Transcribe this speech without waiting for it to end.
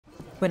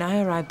When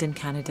I arrived in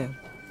Canada,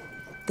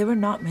 there were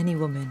not many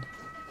women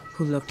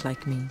who looked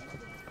like me.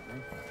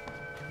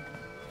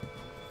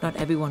 Not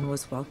everyone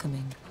was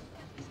welcoming.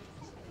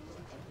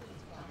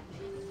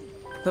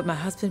 But my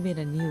husband made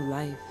a new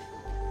life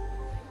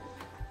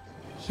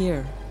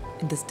here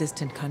in this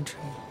distant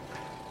country.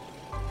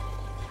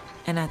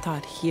 And I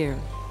thought here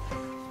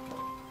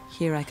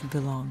I could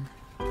belong.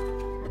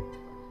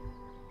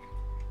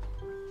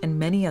 And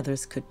many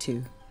others could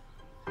too.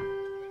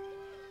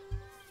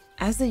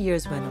 As the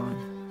years went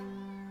on,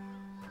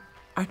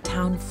 our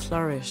town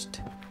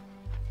flourished.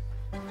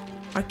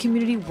 Our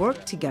community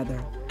worked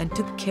together and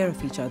took care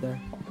of each other.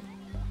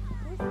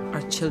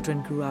 Our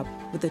children grew up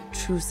with a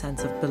true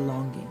sense of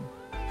belonging.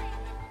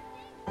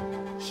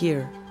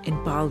 Here in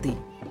Paldi,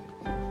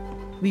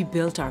 we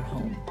built our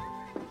home,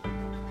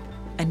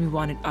 and we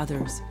wanted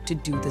others to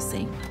do the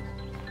same.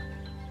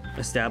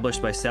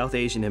 Established by South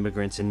Asian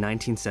immigrants in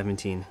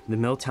 1917, the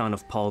mill town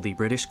of Paldi,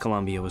 British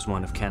Columbia was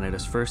one of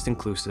Canada's first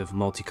inclusive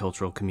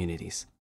multicultural communities.